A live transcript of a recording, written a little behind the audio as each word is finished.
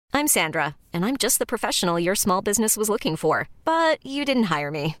I'm Sandra, and I'm just the professional your small business was looking for. But you didn't hire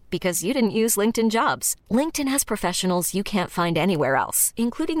me because you didn't use LinkedIn Jobs. LinkedIn has professionals you can't find anywhere else,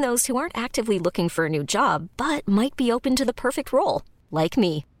 including those who aren't actively looking for a new job, but might be open to the perfect role, like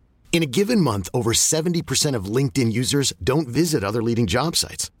me. In a given month, over 70% of LinkedIn users don't visit other leading job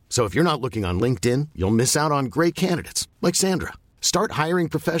sites. So if you're not looking on LinkedIn, you'll miss out on great candidates like Sandra. Start hiring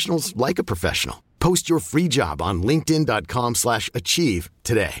professionals like a professional. Post your free job on linkedin.com/achieve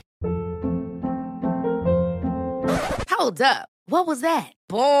today. Hold up. What was that?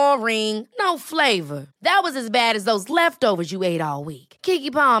 Boring. No flavor. That was as bad as those leftovers you ate all week.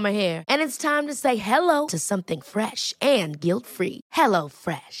 Keke Palmer here, and it's time to say hello to something fresh and guilt-free. Hello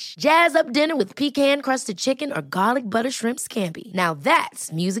Fresh. Jazz up dinner with pecan-crusted chicken or garlic butter shrimp scampi. Now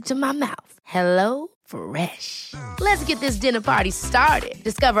that's music to my mouth. Hello Fresh. Let's get this dinner party started.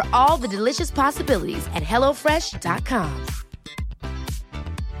 Discover all the delicious possibilities at hellofresh.com.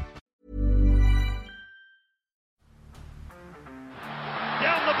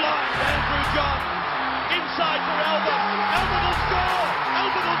 Down the blind, Andrew John. Inside for Albert. Albert will score.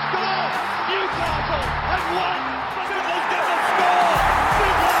 Albert will score. Newcastle have won. Fiddler's going to score.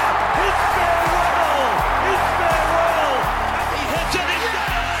 Fiddler, it's farewell. It's farewell. And he hits it. He's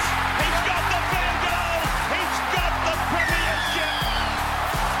got it. He's got the field goal. He's got the premiership.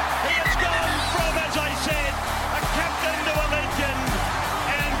 He has gone from, as I said, a captain to a legend.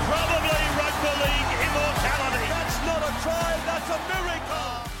 And probably rugby league immortality. That's not a try. That's a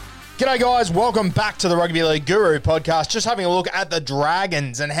miracle. G'day guys, welcome back to the Rugby League Guru podcast. Just having a look at the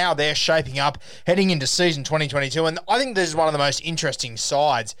Dragons and how they're shaping up heading into season 2022. And I think this is one of the most interesting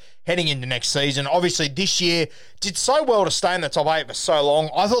sides heading into next season. Obviously, this year did so well to stay in the top 8 for so long.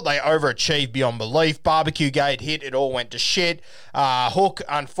 I thought they overachieved beyond belief. Barbecue Gate hit, it all went to shit. Hook,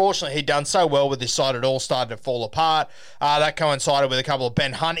 unfortunately, he'd done so well with this side, it all started to fall apart. That coincided with a couple of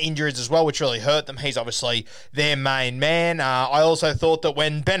Ben Hunt injuries as well, which really hurt them. He's obviously their main man. I also thought that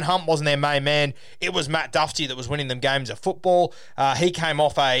when Ben Hunt wasn't their main man, it was Matt Duffy that was winning them games of football. He came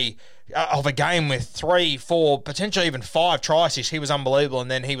off a game with 3, 4, potentially even 5 try assists. He was unbelievable,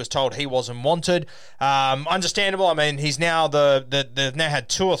 and then he was told he wasn't wanted. Understandable. I mean, he's now they've now had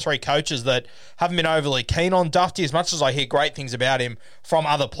 2 or 3 coaches that haven't been overly keen on Duffy. As much as I hear great things about him from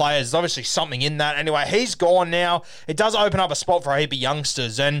other players, there's obviously something in that. Anyway, he's gone now. It does open up a spot for a heap of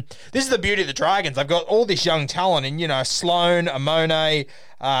youngsters, and this is the beauty of the Dragons. They've got all this young talent, and Sloan, Amone.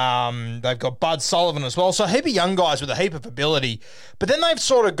 They've got Bud Sullivan as well. So a heap of young guys with a heap of ability. But then they've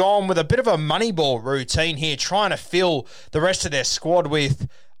sort of gone with a bit of a Moneyball routine here, trying to fill the rest of their squad with,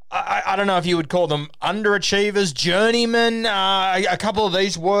 I don't know if you would call them underachievers, journeymen. A couple of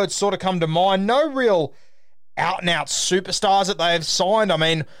these words sort of come to mind. No real out-and-out superstars that they've signed. I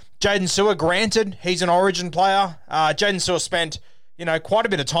mean, Jaden Sewer, granted, he's an Origin player. Jaden Sewer spent quite a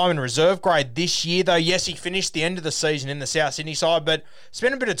bit of time in reserve grade this year, though. Yes, he finished the end of the season in the South Sydney side, but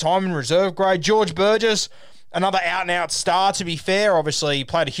spent a bit of time in reserve grade. George Burgess, another out-and-out star, to be fair. Obviously, he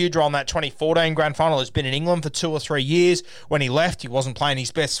played a huge role in that 2014 grand final. He's been in England for 2 or 3 years. When he left, he wasn't playing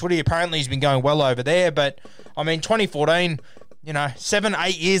his best footy. Apparently, he's been going well over there, but, 2014... 7,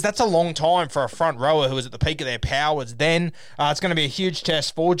 8 years, that's a long time for a front rower who was at the peak of their powers then. It's going to be a huge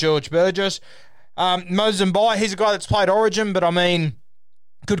test for George Burgess. Moses Mbai, he's a guy that's played Origin, but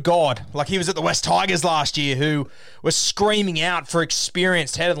good God, he was at the West Tigers last year, who was screaming out for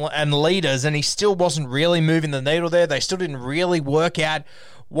experienced head and leaders, and he still wasn't really moving the needle there. They still didn't really work out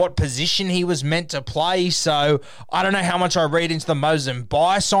what position he was meant to play. So I don't know how much I read into the Moses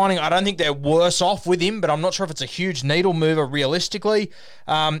Mbai signing. I don't think they're worse off with him, but I'm not sure if it's a huge needle mover realistically.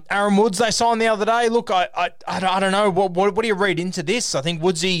 Aaron Woods they signed the other day. Look, I don't know. What do you read into this? I think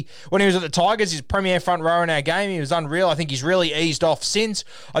Woodsy, when he was at the Tigers, his premier front rower in our game, he was unreal. I think he's really eased off since.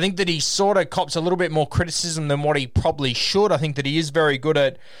 I think that he sort of cops a little bit more criticism than what he probably should. I think that he is very good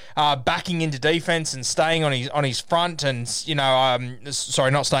at backing into defense and staying on his front, and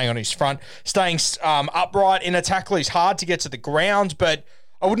not staying on his front, staying upright in a tackle. He's hard to get to the ground, but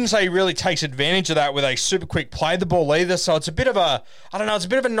I wouldn't say he really takes advantage of that with a super quick play the ball either. So it's a bit of a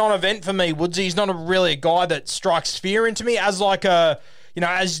non-event for me. Woodsy, he's not really a guy that strikes fear into me as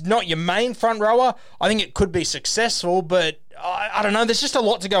as not your main front rower. I think it could be successful, but I don't know. There's just a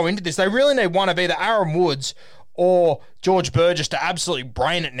lot to go into this. They really need one of either Aaron Woods or George Burgess to absolutely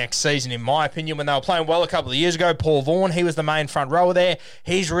brain it next season, in my opinion. When they were playing well a couple of years ago, Paul Vaughan, he was the main front rower there.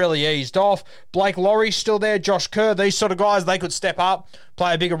 He's really eased off. Blake Laurie's still there. Josh Kerr, these sort of guys, they could step up,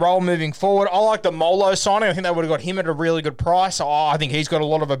 play a bigger role moving forward. I like the Molo signing. I think they would have got him at a really good price. I think he's got a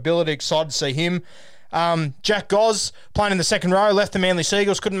lot of ability. Excited to see him Jack Goss playing in the second row, left the Manly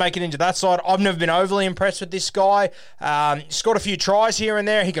Seagulls, couldn't make it into that side. I've never been overly impressed with this guy. He's got a few tries here and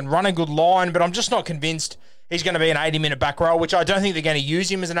there. He can run a good line, but I'm just not convinced he's going to be an 80-minute back row, which I don't think they're going to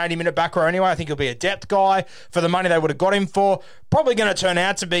use him as an 80-minute back row anyway. I think he'll be a depth guy for the money they would have got him for. Probably going to turn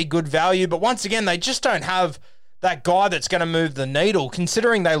out to be good value, but once again, they just don't have that guy that's going to move the needle,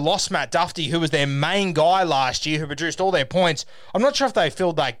 considering they lost Matt Duffy, who was their main guy last year, who produced all their points. I'm not sure if they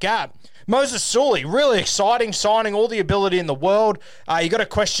filled that gap. Moses Suli, really exciting signing, all the ability in the world. You got to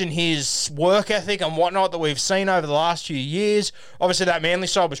question his work ethic and whatnot that we've seen over the last few years. Obviously, that Manly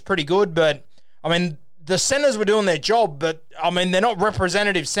side was pretty good, but, I mean, the centres were doing their job, but, I mean, they're not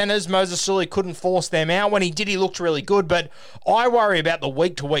representative centres. Moses Suli couldn't force them out. When he did, he looked really good, but I worry about the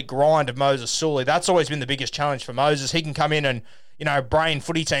week-to-week grind of Moses Suli. That's always been the biggest challenge for Moses. He can come in and, brain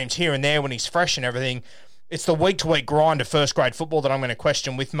footy teams here and there when he's fresh and everything. It's the week-to-week grind of first-grade football that I'm going to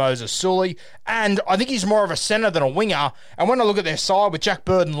question with Moses Suli. And I think he's more of a centre than a winger. And when I look at their side with Jack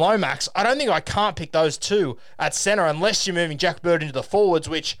Bird and Lomax, I don't think I can't pick those two at centre unless you're moving Jack Bird into the forwards,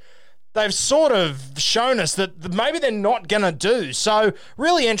 which they've sort of shown us that maybe they're not going to do. So,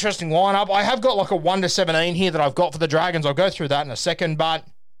 really interesting lineup. I have got like a 1-17 here that I've got for the Dragons. I'll go through that in a second. But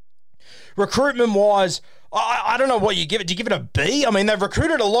recruitment-wise, I don't know what you give it. Do you give it a B? I mean, they've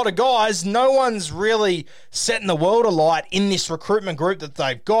recruited a lot of guys. No one's really setting the world alight in this recruitment group that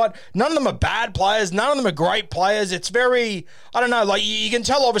they've got. None of them are bad players. None of them are great players. It's very, I don't know, like you can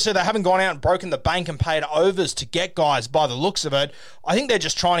tell obviously they haven't gone out and broken the bank and paid overs to get guys by the looks of it. I think they're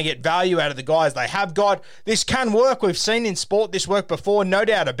just trying to get value out of the guys they have got. This can work. We've seen in sport this work before, no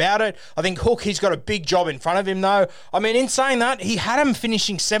doubt about it. I think Hook, he's got a big job in front of him though. I mean, in saying that, he had him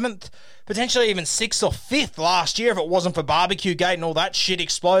finishing 7th, potentially even 6th or 5th last year if it wasn't for Barbecue Gate and all that shit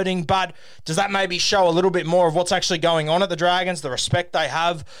exploding. But does that maybe show a little bit more of what's actually going on at the Dragons, the respect they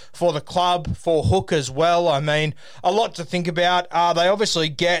have for the club, for Hook as well? I mean, a lot to think about. They obviously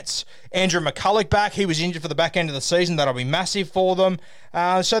get Andrew McCulloch back. He was injured for the back end of the season. That'll be massive for them.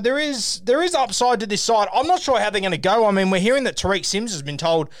 So there is upside to this side. I'm not sure how they're going to go. I mean, we're hearing that Tariq Sims has been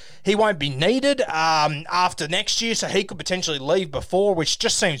told he won't be needed after next year, so he could potentially leave before, which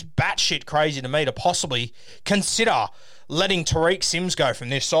just seems batshit crazy to me to possibly consider letting Tariq Sims go from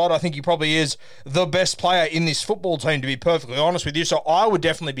this side. I think he probably is the best player in this football team, to be perfectly honest with you, so I would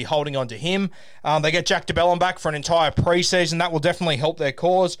definitely be holding on to him. They get Jack DeBellin back for an entire preseason. That will definitely help their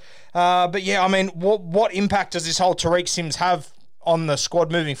cause. But yeah, I mean, what impact does this whole Tariq Sims have on the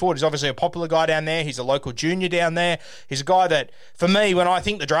squad moving forward? He's obviously a popular guy down there. He's a local junior down there. He's a guy that, for me, when I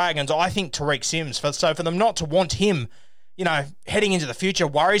think the Dragons, I think Tariq Sims. So for them not to want him, heading into the future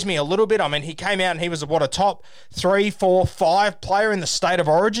worries me a little bit. I mean, he came out and he was a top 3, 4, 5 player in the State of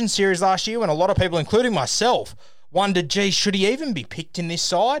Origin series last year when a lot of people, including myself, wondered, gee, should he even be picked in this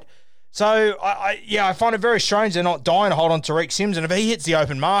side? So, I find it very strange they're not dying to hold on to Tariq Sims. And if he hits the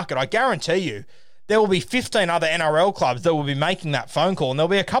open market, I guarantee you, there will be 15 other NRL clubs that will be making that phone call, and there'll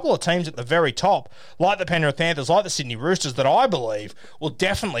be a couple of teams at the very top, like the Penrith Panthers, like the Sydney Roosters, that I believe will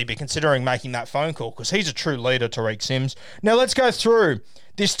definitely be considering making that phone call because he's a true leader, Tariq Sims. Now, let's go through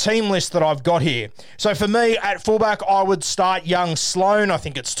this team list that I've got here. So for me, at fullback, I would start young Sloan. I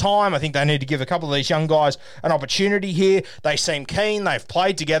think it's time. I think they need to give a couple of these young guys an opportunity here. They seem keen. They've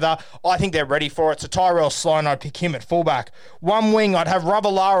played together. I think they're ready for it. So Tyrell Sloan, I'd pick him at fullback. One wing, I'd have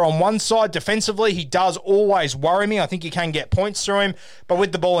Ravalawa on one side. Defensively, he does always worry me. I think you can get points through him, but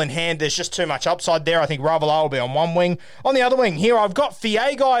with the ball in hand, there's just too much upside there. I think Ravalawa will be on one wing. On the other wing, here I've got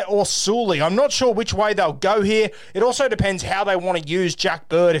Fiagai or Suli. I'm not sure which way they'll go here. It also depends how they want to use Jack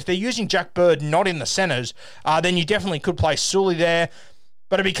Bird. If they're using Jack Bird not in the centres, then you definitely could play Suli there.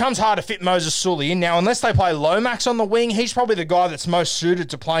 But it becomes hard to fit Moses Suli in. Now, unless they play Lomax on the wing, he's probably the guy that's most suited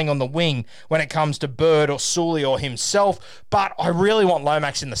to playing on the wing when it comes to Bird or Suli or himself. But I really want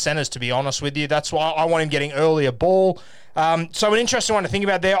Lomax in the centres, to be honest with you. That's why I want him getting earlier ball. So an interesting one to think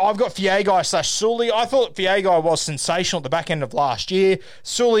about there. I've got Fiagai / Suli. I thought Fiagai was sensational at the back end of last year.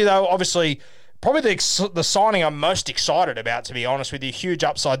 Suli, though, obviously probably the signing I'm most excited about, to be honest with you. Huge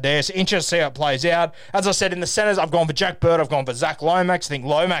upside there. So interesting to see how it plays out. As I said, in the centres, I've gone for Jack Bird. I've gone for Zach Lomax. I think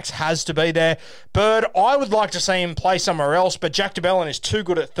Lomax has to be there. Bird, I would like to see him play somewhere else, but Jack DeBellin is too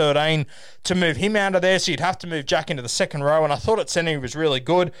good at 13 to move him out of there, so you'd have to move Jack into the second row, and I thought at centre he was really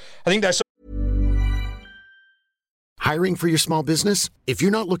good. I think they Hiring for your small business? If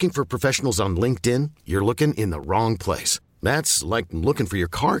you're not looking for professionals on LinkedIn, you're looking in the wrong place. That's like looking for your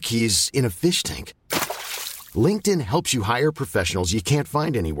car keys in a fish tank. LinkedIn helps you hire professionals you can't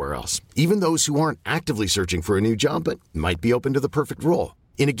find anywhere else, even those who aren't actively searching for a new job but might be open to the perfect role.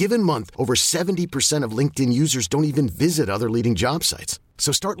 In a given month, over 70% of LinkedIn users don't even visit other leading job sites.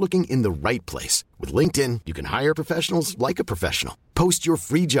 So start looking in the right place. With LinkedIn, you can hire professionals like a professional. Post your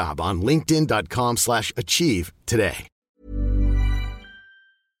free job on linkedin.com/achieve today.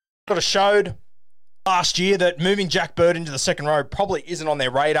 Sort of showed last year that moving Jack Bird into the second row probably isn't on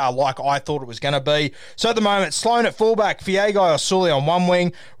their radar like I thought it was going to be. So at the moment, Sloan at fullback, Fiagai Osuli on one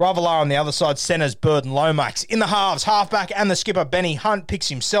wing, Ravalawa on the other side, centres Bird and Lomax. In the halves, halfback and the skipper Benny Hunt picks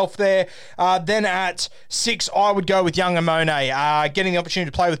himself there. Then at 6, I would go with Young Amone. Getting the opportunity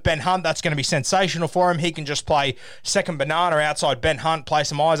to play with Ben Hunt, that's going to be sensational for him. He can just play second banana outside Ben Hunt, play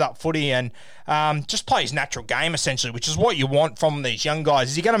some eyes up footy and just play his natural game, essentially, which is what you want from these young guys.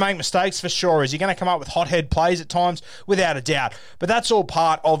 Is he going to make mistakes? For sure. Is he going to come up with hothead plays at times? Without a doubt. But that's all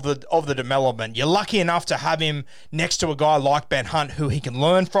part of the development. You're lucky enough to have him next to a guy like Ben Hunt who he can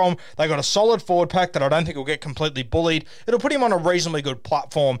learn from. They got a solid forward pack that I don't think will get completely bullied. It'll put him on a reasonably good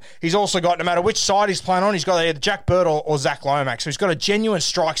platform. He's also got, no matter which side he's playing on, he's got either Jack Bird or Zach Lomax. So he's got a genuine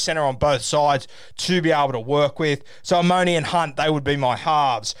strike centre on both sides to be able to work with. So Amoni and Hunt, they would be my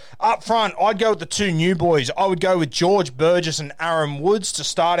halves. Up front, I'd go with the two new boys. I would go with George Burgess and Aaron Woods to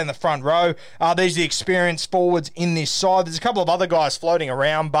start in the front row. These are the experienced forwards in this side. There's a couple of other guys floating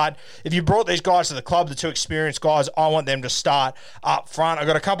around, but if you brought these guys to the club, the two experienced guys, I want them to start up front. I've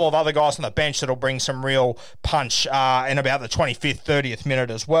got a couple of other guys on the bench that'll bring some real punch in about the 25th, 30th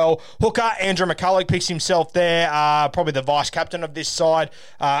minute as well. Hooker, Andrew McCulloch picks himself there, probably the vice-captain of this side.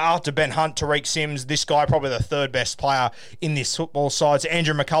 After Ben Hunt, Tariq Sims, this guy probably the third best player in this football side. So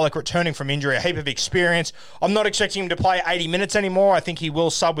Andrew McCulloch returning from injury, a heap of experience. I'm not expecting him to play 80 minutes anymore. I think he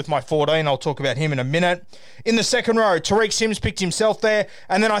will sub with my 14. I'll talk about him in a minute. In the second row, Tariq Sims picked himself there,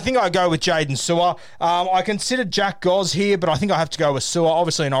 and then I think I go with Jaden Sewer. I considered Jack Goz here, but I think I have to go with Sewer,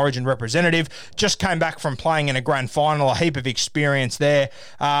 obviously an Origin representative. Just came back from playing in a grand final, a heap of experience there,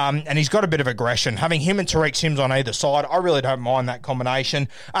 and he's got a bit of aggression. Having him and Tariq Sims on either side, I really don't mind that combination.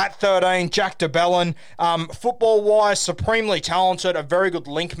 At 13, Jack de Belin, football-wise, supremely talented, a very good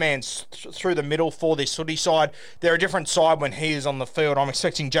link man through the middle for this Sooty side. They're a different side when he is on the field. I'm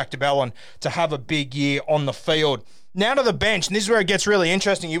expecting Jack de Belin to have a big year on the field. Now to the bench, and this is where it gets really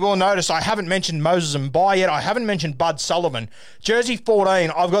interesting. You will notice I haven't mentioned Moses Mbai yet. I haven't mentioned Bud Sullivan. Jersey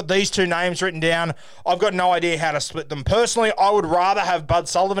 14, I've got these two names written down. I've got no idea how to split them. Personally, I would rather have Bud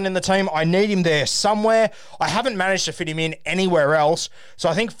Sullivan in the team. I need him there somewhere. I haven't managed to fit him in anywhere else, so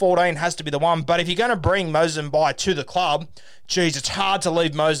I think 14 has to be the one. But if you're going to bring Moses Mbai to the club, geez, it's hard to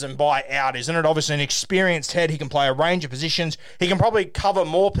leave Moses Mbai out, isn't it? Obviously, an experienced head. He can play a range of positions. He can probably cover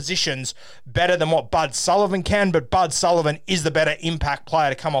more positions better than what Bud Sullivan can, but Bud Sullivan is the better impact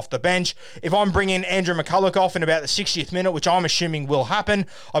player to come off the bench. If I'm bringing Andrew McCulloch off in about the 60th minute, which I'm assuming will happen,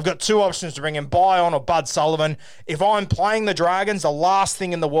 I've got two options to bring him, Mbai on or Bud Sullivan. If I'm playing the Dragons, the last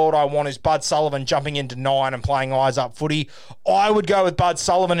thing in the world I want is Bud Sullivan jumping into 9 and playing eyes up footy. I would go with Bud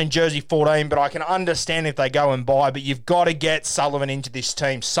Sullivan in Jersey 14, but I can understand if they go and buy, but you've got to get Sullivan into this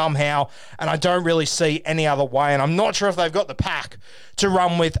team somehow, and I don't really see any other way, and I'm not sure if they've got the pack to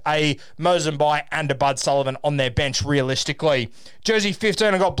run with a Moses Mbai and a Bud Sullivan on their bench realistically. Jersey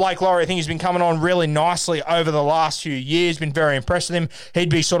 15, I got Blake Laurie. I think he's been coming on really nicely over the last few years, been very impressed with him. He'd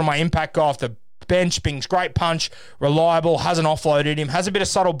be sort of my impact guy off the bench. Bing's great punch, reliable, hasn't offloaded him, has a bit of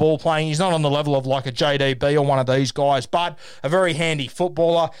subtle ball playing. He's not on the level of like a JDB or one of these guys, but a very handy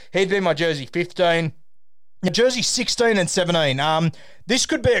footballer. He'd be my Jersey 15. Jersey 16 and 17. This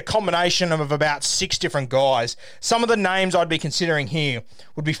could be a combination of about 6 different guys. Some of the names I'd be considering here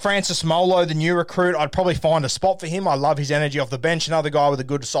would be Francis Molo, the new recruit. I'd probably find a spot for him. I love his energy off the bench. Another guy with a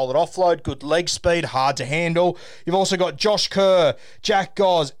good solid offload, good leg speed, hard to handle. You've also got Josh Kerr, Jack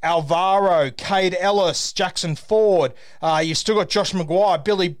Goz, Alvaro, Cade Ellis, Jackson Ford. You've still got Josh Maguire,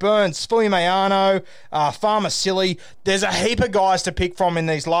 Billy Burns, Fui Mayano, Farmer Silly. There's a heap of guys to pick from in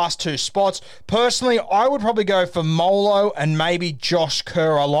these last 2 spots. Personally, I would probably go for Molo and maybe Josh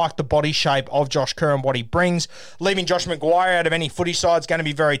Kerr. I like the body shape of Josh Kerr and what he brings. Leaving Josh Maguire out of any footy side is going to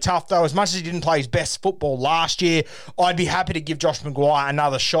be very tough, though. As much as he didn't play his best football last year, I'd be happy to give Josh Maguire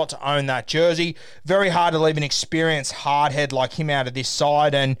another shot to own that jersey. Very hard to leave an experienced hardhead like him out of this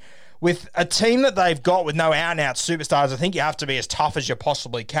side, and with a team that they've got with no out-and-out superstars, I think you have to be as tough as you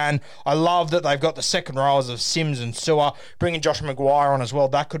possibly can. I love that they've got the second rows of Sims and Sewer, bringing Josh Maguire on as well.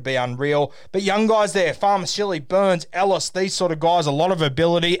 That could be unreal. But young guys there, Farmer Silly, Burns, Ellis, these sort of guys, a lot of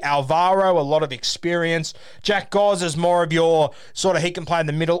ability. Alvaro, a lot of experience. Jack Goz is more of your sort of, he can play in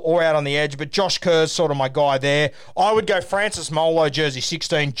the middle or out on the edge, but Josh Kerr's sort of my guy there. I would go Francis Molo, Jersey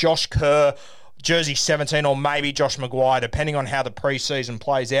 16, Josh Kerr, Jersey 17, or maybe Josh Maguire, depending on how the preseason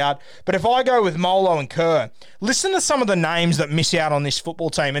plays out. But if I go with Molo and Kerr, listen to some of the names that miss out on this football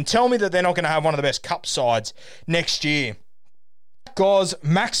team and tell me that they're not going to have one of the best cup sides next year. Goz,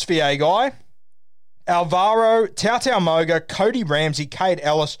 Max Viegai, Alvaro, Tautau Moga, Cody Ramsey, Cade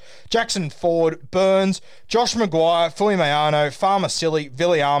Ellis, Jackson Ford, Burns, Josh Maguire, Fuimeano, Farmer-Silly,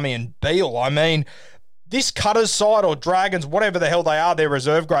 Viliami and Beale. I mean, this Cutters side or Dragons, whatever the hell they are, their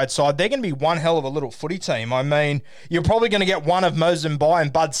reserve grade side, they're going to be one hell of a little footy team. I mean, you're probably going to get one of Moses Mbai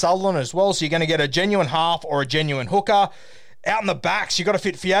and Bud Sutherland as well, so you're going to get a genuine half or a genuine hooker. Out in the backs, you've got to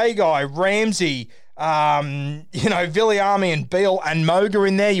fit Viegai, Ramsey, Viliami and Beale and Moga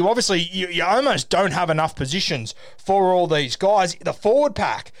in there. You obviously, you almost don't have enough positions for all these guys. The forward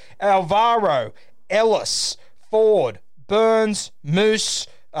pack, Alvaro, Ellis, Ford, Burns, Moose,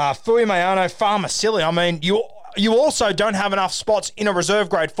 Fuimeano, Farmer-Silly. I mean, you also don't have enough spots in a reserve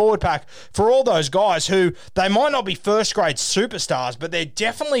grade forward pack for all those guys who, they might not be first grade superstars, but they're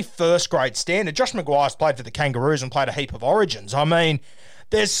definitely first grade standard. Josh Maguire's played for the Kangaroos and played a heap of Origins. I mean,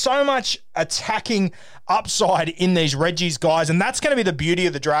 there's so much attacking upside in these Reggies guys, and that's going to be the beauty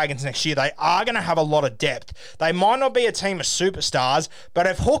of the Dragons next year. They are going to have a lot of depth. They might not be a team of superstars, but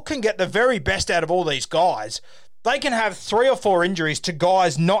if Hook can get the very best out of all these guys, they can have 3 or 4 injuries to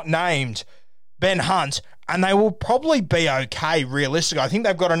guys not named Ben Hunt, and they will probably be okay, realistically. I think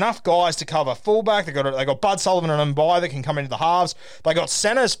they've got enough guys to cover fullback. They got Bud Sullivan and Mbai that can come into the halves. They got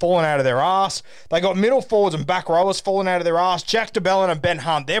centres falling out of their ass. They got middle forwards and back rowers falling out of their ass. Jack DeBellin and Ben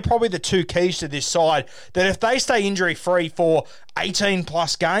Hunt, they're probably the 2 keys to this side that if they stay injury-free for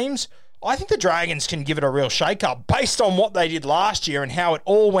 18-plus games, I think the Dragons can give it a real shake-up based on what they did last year and how it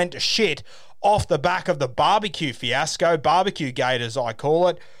all went to shit off the back of the barbecue fiasco, barbecue gate as I call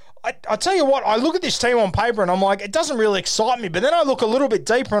it. I tell you what, I look at this team on paper and I'm like, it doesn't really excite me. But then I look a little bit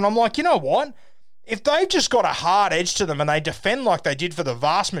deeper and I'm like, you know what? If they've just got a hard edge to them and they defend like they did for the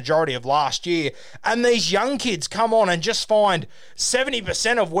vast majority of last year, and these young kids come on and just find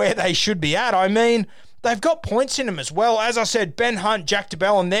 70% of where they should be at, I mean, they've got points in them as well. As I said, Ben Hunt, Jack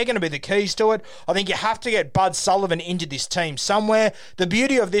DeBellin, they're going to be the keys to it. I think you have to get Bud Sullivan into this team somewhere. The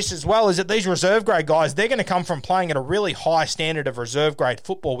beauty of this as well is that these reserve grade guys, they're going to come from playing at a really high standard of reserve grade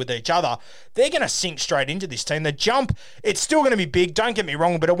football with each other. They're going to sink straight into this team. The jump, it's still going to be big, don't get me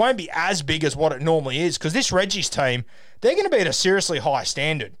wrong, but it won't be as big as what it normally is because this Reggie's team, they're going to be at a seriously high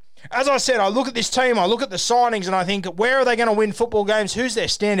standard. As I said, I look at this team, I look at the signings, and I think, where are they going to win football games? Who's their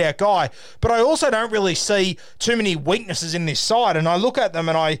standout guy? But I also don't really see too many weaknesses in this side. And I look at them,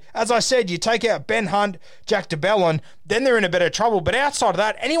 and as I said, you take out Ben Hunt, Jack DeBellin, then they're in a bit of trouble. But outside of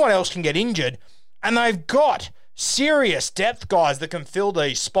that, anyone else can get injured. And they've got serious depth guys that can fill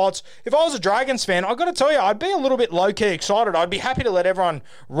these spots. If I was a Dragons fan, I've got to tell you, I'd be a little bit low-key excited. I'd be happy to let everyone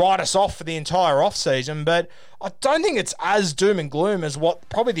write us off for the entire off-season, but I don't think it's as doom and gloom as what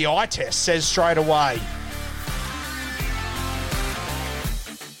probably the eye test says straight away.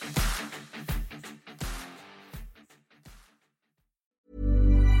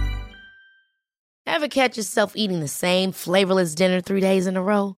 Ever catch yourself eating the same flavorless dinner 3 days in a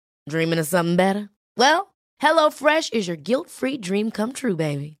row? Dreaming of something better? Well, HelloFresh is your guilt-free dream come true,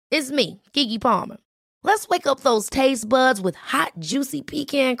 baby. It's me, Keke Palmer. Let's wake up those taste buds with hot, juicy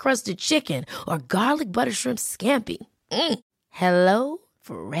pecan-crusted chicken or garlic butter shrimp scampi. Hello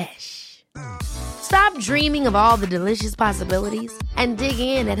Fresh. Stop dreaming of all the delicious possibilities and dig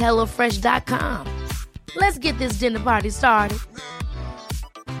in at HelloFresh.com. Let's get this dinner party started.